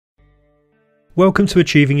Welcome to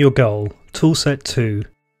Achieving Your Goal, Toolset 2,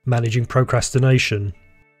 Managing Procrastination.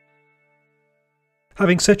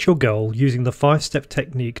 Having set your goal using the 5-step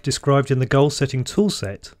technique described in the goal setting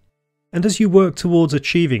toolset, and as you work towards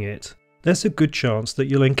achieving it, there's a good chance that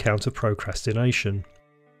you'll encounter procrastination.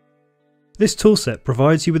 This toolset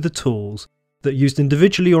provides you with the tools that, used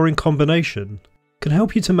individually or in combination, can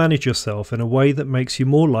help you to manage yourself in a way that makes you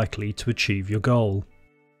more likely to achieve your goal.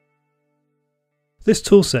 This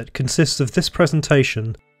toolset consists of this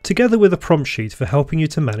presentation together with a prompt sheet for helping you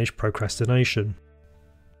to manage procrastination.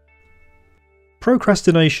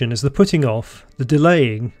 Procrastination is the putting off, the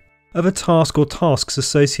delaying, of a task or tasks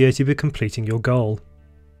associated with completing your goal.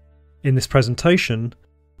 In this presentation,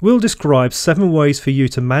 we'll describe 7 ways for you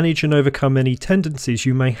to manage and overcome any tendencies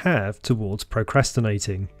you may have towards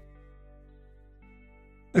procrastinating.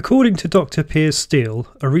 According to Dr. Piers Steel,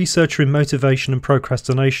 a researcher in motivation and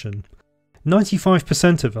procrastination,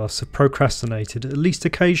 95% of us have procrastinated at least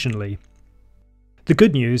occasionally. The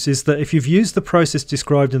good news is that if you've used the process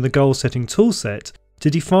described in the goal setting toolset to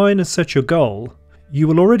define and set your goal, you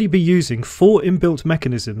will already be using 4 inbuilt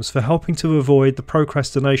mechanisms for helping to avoid the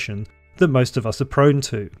procrastination that most of us are prone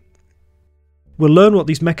to. We'll learn what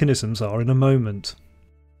these mechanisms are in a moment.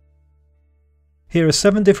 Here are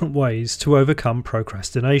 7 different ways to overcome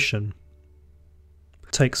procrastination.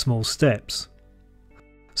 Take small steps.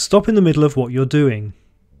 Stop in the middle of what you're doing.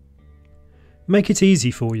 Make it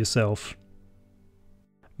easy for yourself.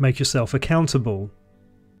 Make yourself accountable.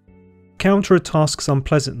 Counter a task's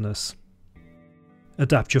unpleasantness.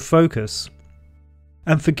 Adapt your focus.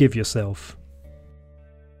 And forgive yourself.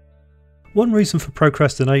 One reason for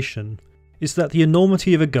procrastination is that the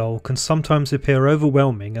enormity of a goal can sometimes appear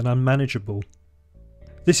overwhelming and unmanageable.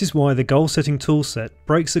 This is why the goal setting toolset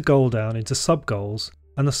breaks a goal down into sub-goals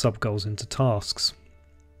and the sub-goals into tasks.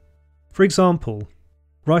 For example,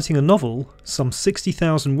 writing a novel, some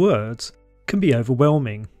 60,000 words, can be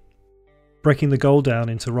overwhelming. Breaking the goal down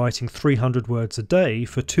into writing 300 words a day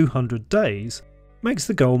for 200 days makes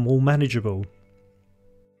the goal more manageable.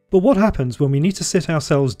 But what happens when we need to sit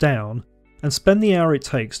ourselves down and spend the hour it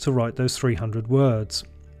takes to write those 300 words?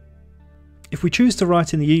 If we choose to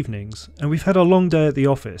write in the evenings and we've had a long day at the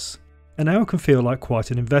office, an hour can feel like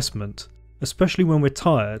quite an investment, especially when we're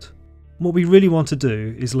tired. What we really want to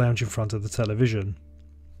do is lounge in front of the television.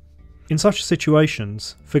 In such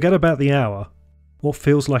situations, forget about the hour, what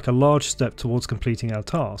feels like a large step towards completing our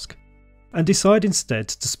task, and decide instead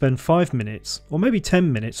to spend 5 minutes or maybe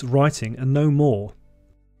 10 minutes writing and no more.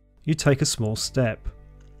 You take a small step.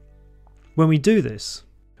 When we do this,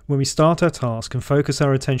 when we start our task and focus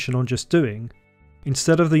our attention on just doing,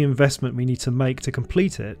 instead of the investment we need to make to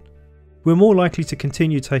complete it, we're more likely to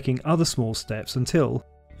continue taking other small steps until,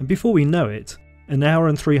 and before we know it, an hour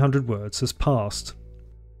and 300 words has passed.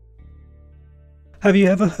 Have you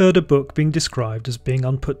ever heard a book being described as being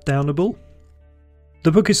unputdownable?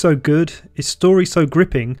 The book is so good, its story so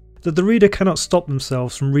gripping, that the reader cannot stop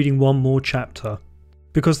themselves from reading one more chapter,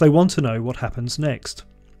 because they want to know what happens next.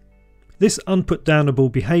 This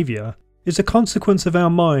unputdownable behaviour is a consequence of our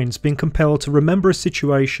minds being compelled to remember a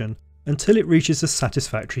situation until it reaches a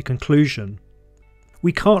satisfactory conclusion.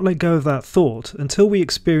 We can't let go of that thought until we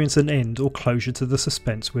experience an end or closure to the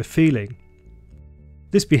suspense we're feeling.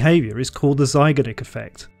 This behaviour is called the Zeigarnik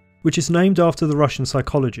effect, which is named after the Russian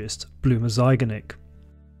psychologist Bluma Zeigarnik.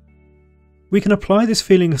 We can apply this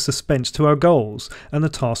feeling of suspense to our goals and the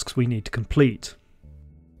tasks we need to complete.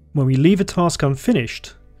 When we leave a task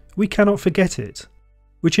unfinished, we cannot forget it,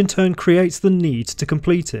 which in turn creates the need to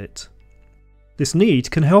complete it. This need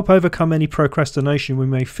can help overcome any procrastination we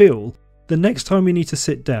may feel the next time we need to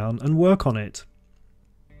sit down and work on it.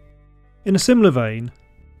 In a similar vein,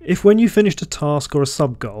 if when you finished a task or a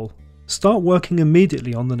sub-goal, start working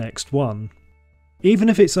immediately on the next one, even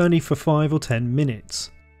if it's only for 5 or 10 minutes,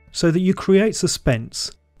 so that you create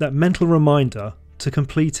suspense, that mental reminder to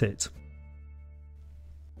complete it.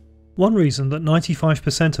 One reason that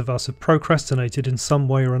 95% of us have procrastinated in some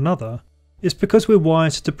way or another is because we're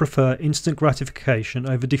wired to prefer instant gratification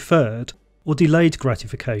over deferred or delayed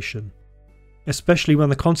gratification, especially when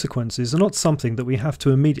the consequences are not something that we have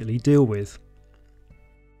to immediately deal with.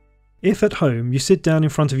 If at home you sit down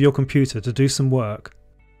in front of your computer to do some work,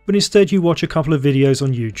 but instead you watch a couple of videos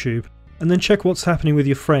on YouTube and then check what's happening with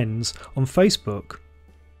your friends on Facebook,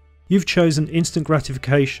 you've chosen instant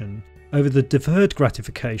gratification over the deferred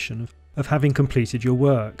gratification of having completed your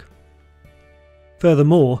work.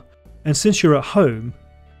 Furthermore, and since you're at home,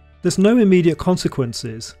 there's no immediate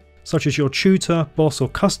consequences, such as your tutor, boss or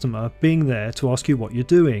customer being there to ask you what you're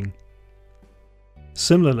doing.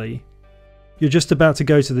 Similarly, you're just about to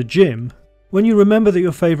go to the gym when you remember that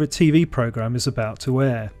your favourite TV programme is about to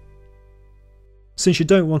air. Since you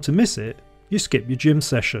don't want to miss it, you skip your gym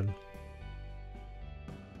session.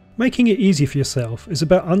 Making it easy for yourself is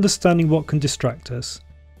about understanding what can distract us,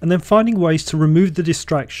 and then finding ways to remove the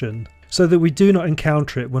distraction so that we do not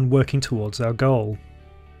encounter it when working towards our goal.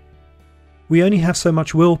 We only have so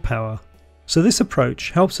much willpower, so this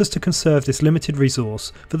approach helps us to conserve this limited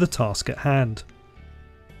resource for the task at hand.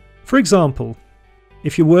 For example,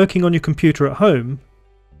 if you're working on your computer at home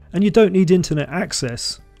and you don't need internet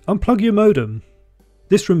access, unplug your modem.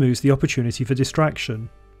 This removes the opportunity for distraction.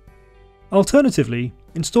 Alternatively,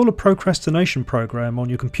 install a procrastination program on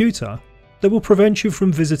your computer that will prevent you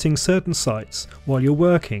from visiting certain sites while you're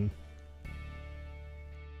working.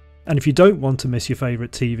 And if you don't want to miss your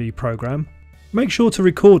favourite TV program, make sure to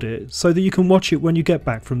record it so that you can watch it when you get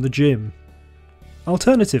back from the gym.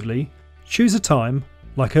 Alternatively, choose a time,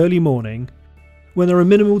 like early morning, when there are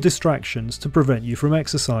minimal distractions to prevent you from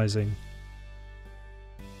exercising.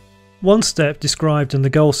 One step described in the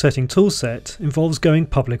goal setting toolset involves going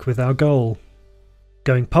public with our goal.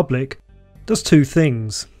 Going public does two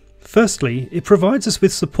things. Firstly, it provides us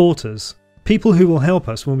with supporters, people who will help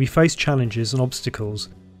us when we face challenges and obstacles.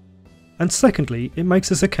 And secondly, it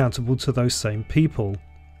makes us accountable to those same people.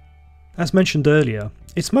 As mentioned earlier,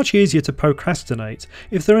 it's much easier to procrastinate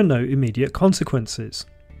if there are no immediate consequences.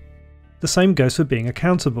 The same goes for being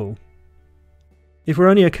accountable. If we're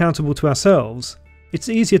only accountable to ourselves, it's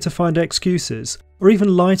easier to find excuses or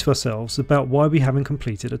even lie to ourselves about why we haven't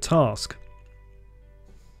completed a task.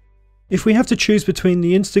 If we have to choose between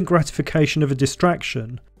the instant gratification of a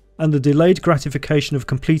distraction and the delayed gratification of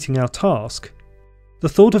completing our task, the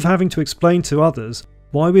thought of having to explain to others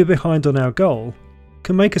why we're behind on our goal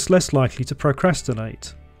can make us less likely to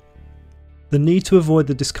procrastinate. The need to avoid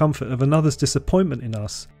the discomfort of another's disappointment in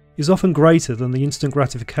us is often greater than the instant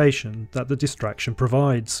gratification that the distraction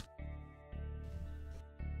provides.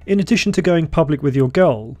 In addition to going public with your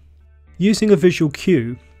goal, using a visual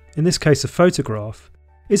cue, in this case a photograph,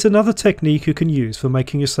 is another technique you can use for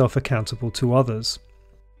making yourself accountable to others.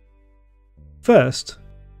 First,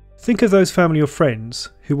 think of those family or friends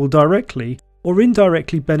who will directly or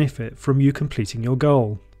indirectly benefit from you completing your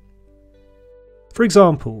goal. For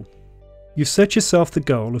example, you've set yourself the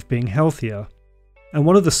goal of being healthier, and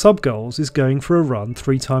one of the sub-goals is going for a run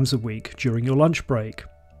 3 times a week during your lunch break.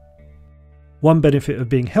 One benefit of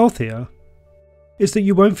being healthier is that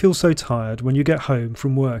you won't feel so tired when you get home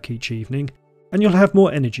from work each evening, and you'll have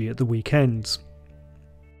more energy at the weekends.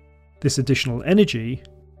 This additional energy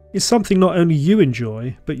is something not only you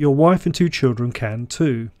enjoy, but your wife and 2 children can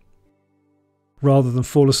too. Rather than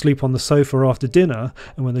fall asleep on the sofa after dinner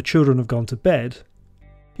and when the children have gone to bed,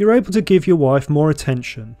 you're able to give your wife more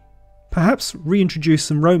attention, perhaps reintroduce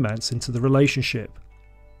some romance into the relationship.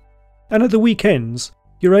 And at the weekends,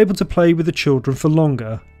 you're able to play with the children for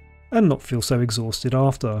longer and not feel so exhausted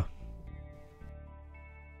after.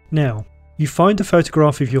 Now, you find a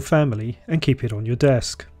photograph of your family and keep it on your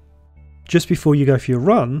desk. Just before you go for your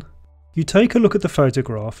run, you take a look at the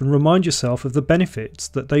photograph and remind yourself of the benefits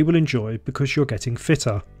that they will enjoy because you're getting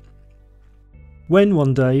fitter. When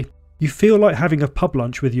one day you feel like having a pub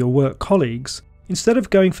lunch with your work colleagues, instead of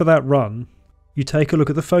going for that run, you take a look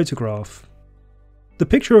at the photograph. The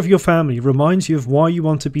picture of your family reminds you of why you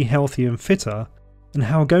want to be healthier and fitter, and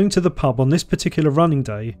how going to the pub on this particular running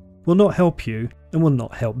day will not help you and will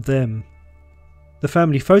not help them. The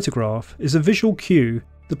family photograph is a visual cue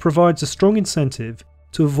that provides a strong incentive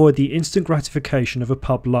to avoid the instant gratification of a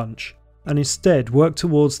pub lunch and instead work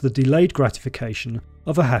towards the delayed gratification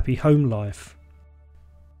of a happy home life.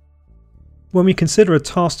 When we consider a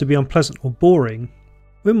task to be unpleasant or boring,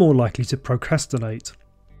 we're more likely to procrastinate.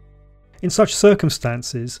 In such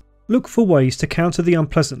circumstances, look for ways to counter the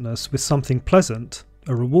unpleasantness with something pleasant,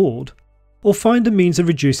 a reward, or find a means of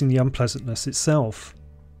reducing the unpleasantness itself.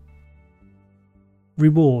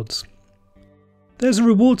 Rewards. There's a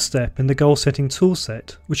reward step in the goal setting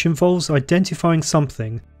toolset which involves identifying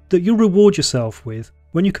something that you'll reward yourself with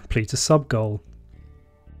when you complete a sub-goal.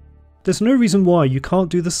 There's no reason why you can't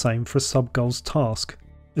do the same for a sub-goal's task,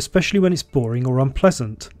 especially when it's boring or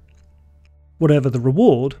unpleasant. Whatever the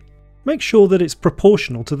reward, make sure that it's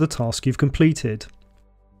proportional to the task you've completed.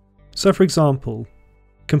 So for example,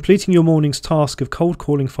 completing your morning's task of cold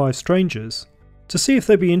calling 5 strangers to see if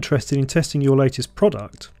they'd be interested in testing your latest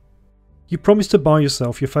product, you promise to buy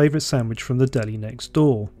yourself your favourite sandwich from the deli next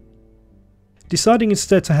door. Deciding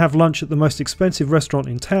instead to have lunch at the most expensive restaurant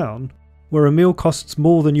in town, where a meal costs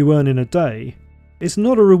more than you earn in a day, is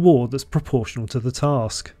not a reward that's proportional to the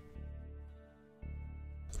task.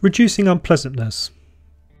 Reducing unpleasantness.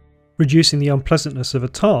 Reducing the unpleasantness of a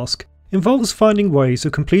task involves finding ways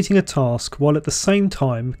of completing a task while at the same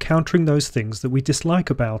time countering those things that we dislike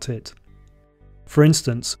about it. For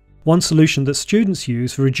instance, one solution that students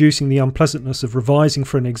use for reducing the unpleasantness of revising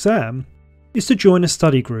for an exam is to join a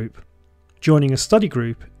study group. Joining a study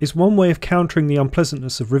group is one way of countering the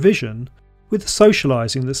unpleasantness of revision with the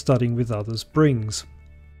socialising that studying with others brings.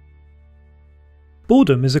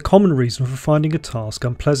 Boredom is a common reason for finding a task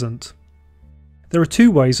unpleasant. There are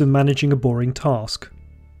two ways of managing a boring task.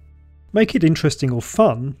 Make it interesting or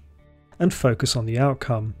fun, and focus on the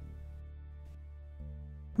outcome.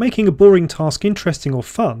 Making a boring task interesting or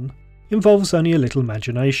fun involves only a little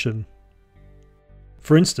imagination.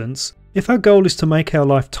 For instance, if our goal is to make our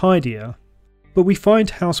life tidier, but we find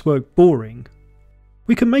housework boring,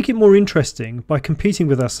 we can make it more interesting by competing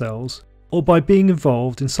with ourselves or by being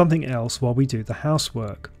involved in something else while we do the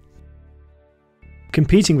housework.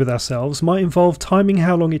 Competing with ourselves might involve timing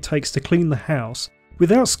how long it takes to clean the house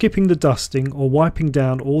without skipping the dusting or wiping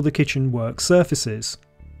down all the kitchen work surfaces.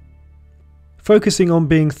 Focusing on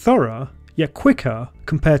being thorough, yet quicker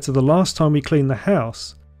compared to the last time we cleaned the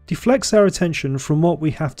house, deflects our attention from what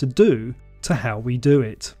we have to do to how we do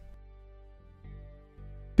it.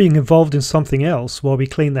 Being involved in something else while we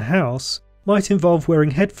clean the house might involve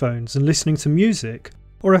wearing headphones and listening to music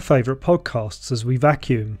or our favourite podcasts as we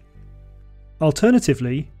vacuum.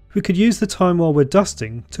 Alternatively, we could use the time while we're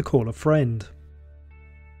dusting to call a friend.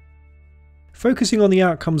 Focusing on the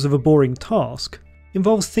outcomes of a boring task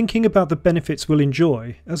involves thinking about the benefits we'll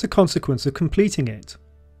enjoy as a consequence of completing it.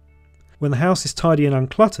 When the house is tidy and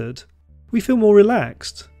uncluttered, we feel more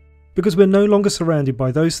relaxed because we're no longer surrounded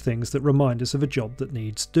by those things that remind us of a job that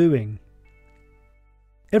needs doing.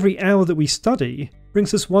 Every hour that we study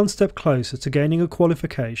brings us one step closer to gaining a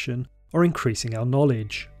qualification or increasing our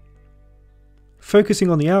knowledge. Focusing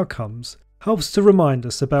on the outcomes helps to remind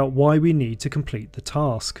us about why we need to complete the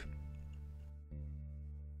task.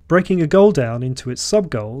 Breaking a goal down into its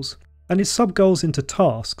sub-goals and its sub-goals into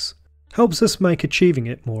tasks helps us make achieving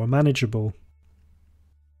it more manageable.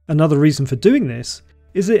 Another reason for doing this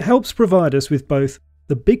is that it helps provide us with both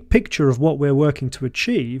the big picture of what we're working to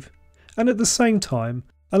achieve and at the same time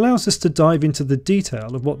allows us to dive into the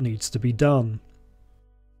detail of what needs to be done.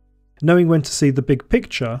 Knowing when to see the big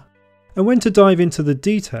picture and when to dive into the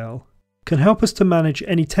detail can help us to manage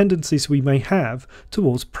any tendencies we may have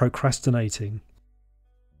towards procrastinating.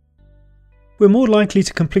 We're more likely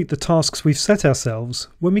to complete the tasks we've set ourselves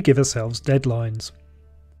when we give ourselves deadlines.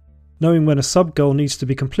 Knowing when a sub-goal needs to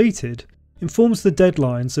be completed informs the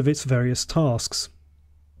deadlines of its various tasks.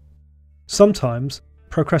 Sometimes,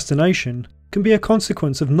 procrastination can be a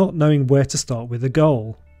consequence of not knowing where to start with a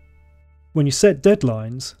goal. When you set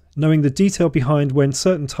deadlines, knowing the detail behind when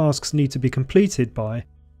certain tasks need to be completed by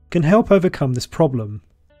can help overcome this problem,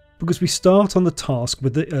 because we start on the task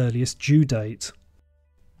with the earliest due date.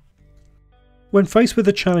 When faced with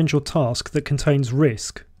a challenge or task that contains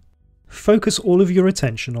risk, focus all of your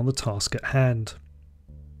attention on the task at hand.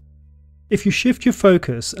 If you shift your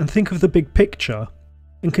focus and think of the big picture,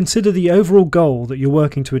 and consider the overall goal that you're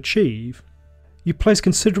working to achieve, you place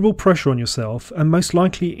considerable pressure on yourself and most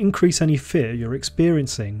likely increase any fear you're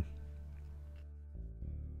experiencing.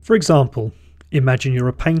 For example, imagine you're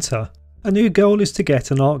a painter and your goal is to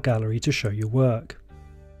get an art gallery to show your work.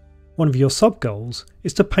 One of your sub-goals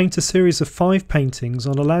is to paint a series of 5 paintings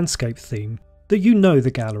on a landscape theme that you know the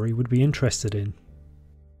gallery would be interested in.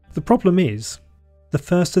 The problem is, the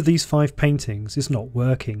first of these 5 paintings is not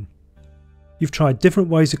working. You've tried different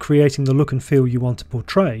ways of creating the look and feel you want to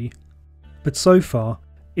portray, but so far,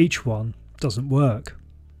 each one doesn't work.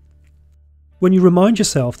 When you remind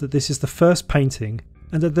yourself that this is the first painting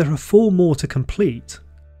and that there are 4 more to complete,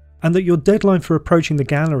 and that your deadline for approaching the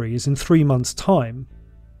gallery is in 3 months' time,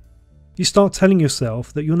 you start telling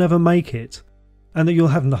yourself that you'll never make it and that you'll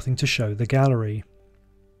have nothing to show the gallery.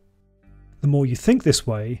 The more you think this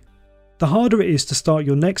way, the harder it is to start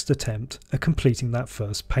your next attempt at completing that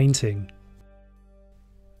first painting.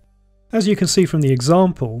 As you can see from the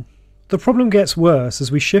example, the problem gets worse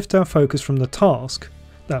as we shift our focus from the task,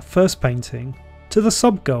 that first painting, to the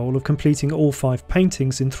sub-goal of completing all 5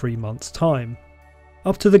 paintings in 3 months' time,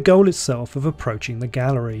 up to the goal itself of approaching the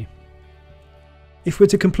gallery. If we're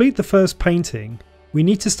to complete the first painting, we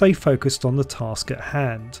need to stay focused on the task at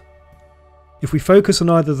hand. If we focus on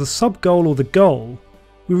either the sub-goal or the goal,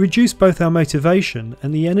 we reduce both our motivation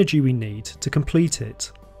and the energy we need to complete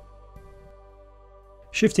it.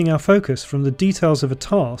 Shifting our focus from the details of a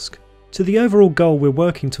task to the overall goal we're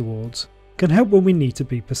working towards can help when we need to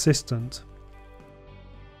be persistent.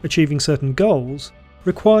 Achieving certain goals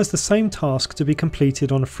requires the same task to be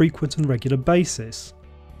completed on a frequent and regular basis,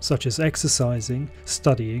 such as exercising,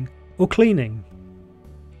 studying, or cleaning.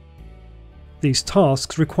 These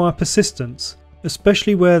tasks require persistence,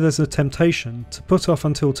 especially where there's a temptation to put off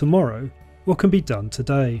until tomorrow what can be done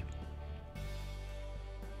today.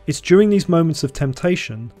 It's during these moments of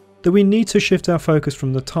temptation that we need to shift our focus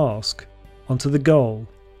from the task onto the goal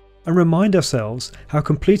and remind ourselves how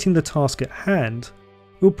completing the task at hand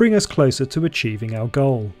will bring us closer to achieving our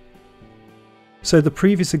goal. So the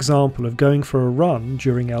previous example of going for a run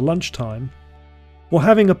during our lunchtime, or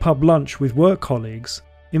having a pub lunch with work colleagues,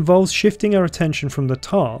 involves shifting our attention from the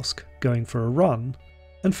task, going for a run,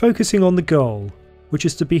 and focusing on the goal, which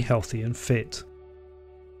is to be healthy and fit.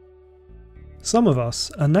 Some of us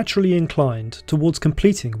are naturally inclined towards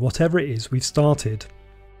completing whatever it is we've started.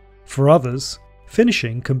 For others,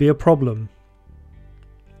 finishing can be a problem.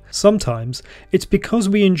 Sometimes it's because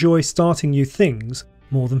we enjoy starting new things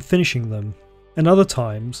more than finishing them, and other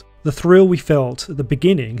times the thrill we felt at the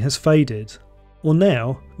beginning has faded, or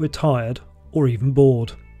now we're tired or even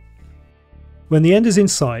bored. When the end is in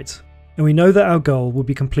sight and we know that our goal will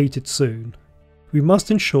be completed soon, we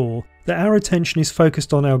must ensure that our attention is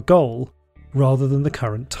focused on our goal rather than the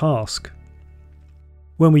current task.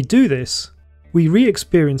 When we do this, we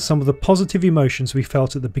re-experience some of the positive emotions we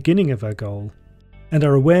felt at the beginning of our goal, and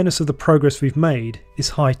our awareness of the progress we've made is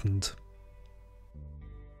heightened.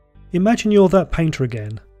 Imagine you're that painter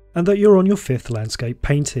again, and that you're on your 5th landscape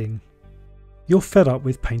painting. You're fed up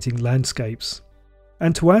with painting landscapes,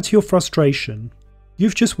 and to add to your frustration,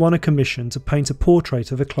 you've just won a commission to paint a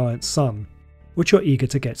portrait of a client's son, which you're eager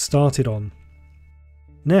to get started on.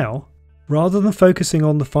 Now, rather than focusing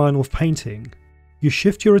on the final painting, you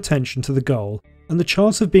shift your attention to the goal and the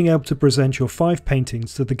chance of being able to present your 5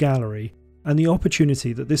 paintings to the gallery and the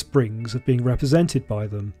opportunity that this brings of being represented by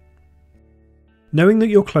them. Knowing that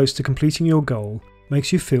you're close to completing your goal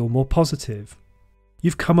makes you feel more positive.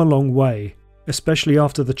 You've come a long way, especially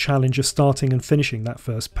after the challenge of starting and finishing that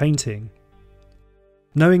first painting.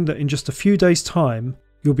 Knowing that in just a few days' time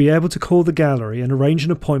you'll be able to call the gallery and arrange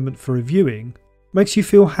an appointment for a viewing makes you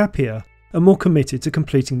feel happier and more committed to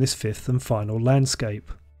completing this 5th and final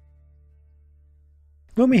landscape.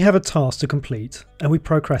 When we have a task to complete and we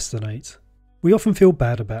procrastinate, we often feel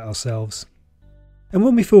bad about ourselves. And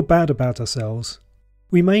when we feel bad about ourselves,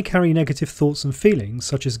 we may carry negative thoughts and feelings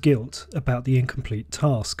such as guilt about the incomplete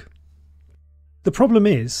task. The problem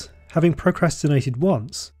is, having procrastinated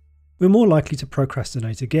once, we're more likely to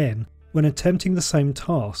procrastinate again when attempting the same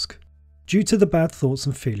task, due to the bad thoughts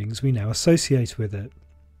and feelings we now associate with it.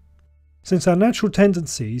 Since our natural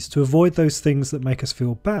tendency is to avoid those things that make us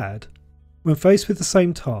feel bad, when faced with the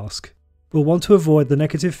same task, we'll want to avoid the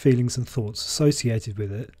negative feelings and thoughts associated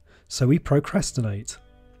with it, so we procrastinate.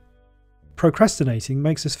 Procrastinating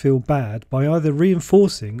makes us feel bad by either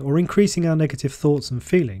reinforcing or increasing our negative thoughts and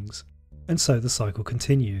feelings, and so the cycle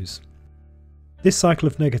continues. This cycle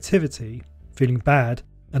of negativity, feeling bad,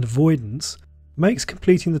 and avoidance makes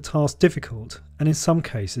completing the task difficult and in some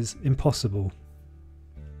cases impossible.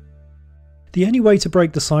 The only way to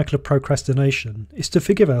break the cycle of procrastination is to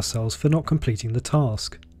forgive ourselves for not completing the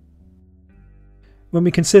task. When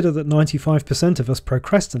we consider that 95% of us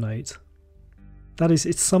procrastinate, that is,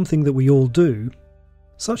 it's something that we all do,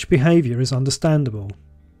 such behaviour is understandable.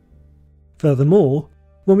 Furthermore,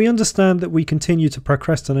 when we understand that we continue to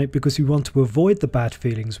procrastinate because we want to avoid the bad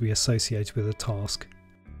feelings we associate with a task,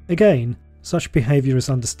 again, such behaviour is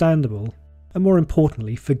understandable and, more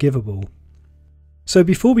importantly, forgivable. So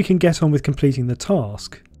before we can get on with completing the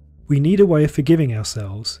task, we need a way of forgiving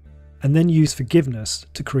ourselves and then use forgiveness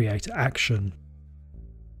to create action.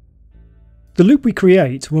 The loop we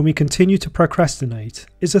create when we continue to procrastinate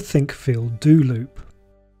is a think, feel, do loop,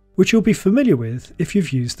 which you'll be familiar with if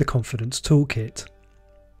you've used the Confidence Toolkit.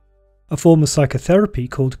 A form of psychotherapy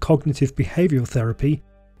called cognitive behavioural therapy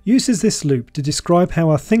uses this loop to describe how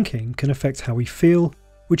our thinking can affect how we feel,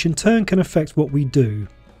 which in turn can affect what we do.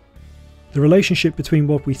 The relationship between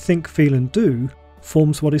what we think, feel and do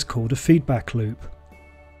forms what is called a feedback loop.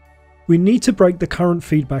 We need to break the current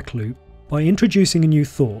feedback loop by introducing a new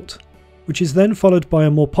thought, which is then followed by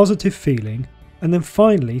a more positive feeling and then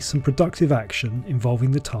finally some productive action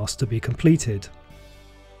involving the task to be completed.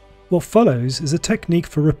 What follows is a technique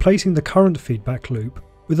for replacing the current feedback loop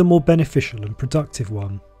with a more beneficial and productive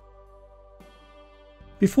one.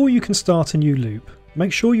 Before you can start a new loop,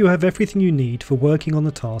 make sure you have everything you need for working on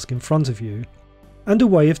the task in front of you, and a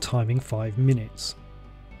way of timing 5 minutes.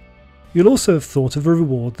 You'll also have thought of a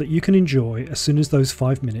reward that you can enjoy as soon as those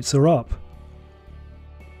 5 minutes are up.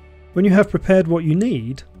 When you have prepared what you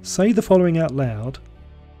need, say the following out loud,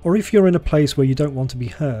 or if you're in a place where you don't want to be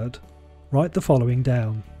heard, write the following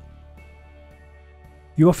down.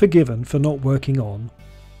 You are forgiven for not working on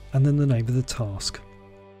and then the name of the task.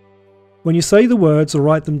 When you say the words or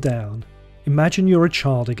write them down, imagine you're a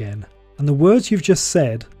child again, and the words you've just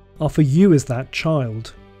said are for you as that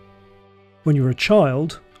child. When you were a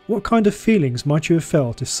child, what kind of feelings might you have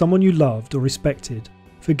felt if someone you loved or respected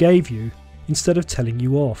forgave you instead of telling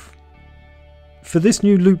you off? For this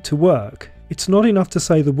new loop to work, it's not enough to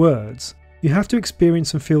say the words, you have to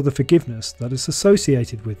experience and feel the forgiveness that is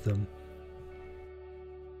associated with them.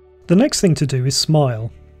 The next thing to do is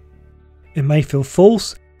smile. It may feel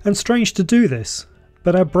false and strange to do this,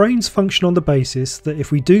 but our brains function on the basis that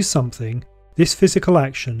if we do something, this physical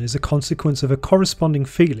action is a consequence of a corresponding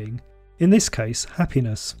feeling, in this case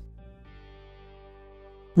happiness.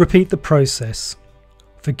 Repeat the process.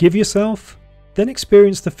 Forgive yourself, then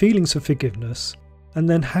experience the feelings of forgiveness, and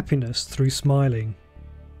then happiness through smiling.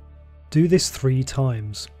 Do this 3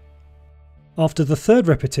 times. After the 3rd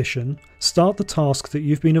repetition, start the task that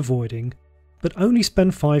you've been avoiding, but only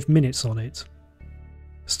spend 5 minutes on it.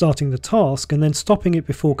 Starting the task and then stopping it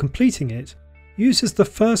before completing it uses the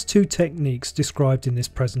first 2 techniques described in this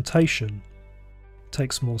presentation.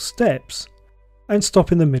 Take small steps and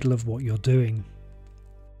stop in the middle of what you're doing.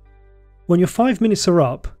 When your 5 minutes are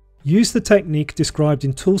up, use the technique described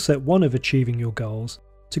in Toolset 1 of Achieving Your Goals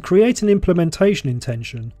to create an implementation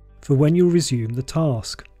intention for when you'll resume the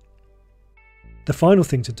task. The final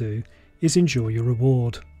thing to do is enjoy your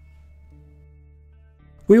reward.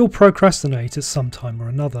 We all procrastinate at some time or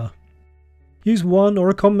another. Use one or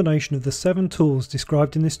a combination of the 7 tools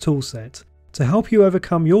described in this toolset to help you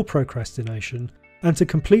overcome your procrastination and to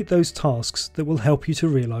complete those tasks that will help you to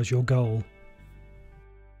realise your goal.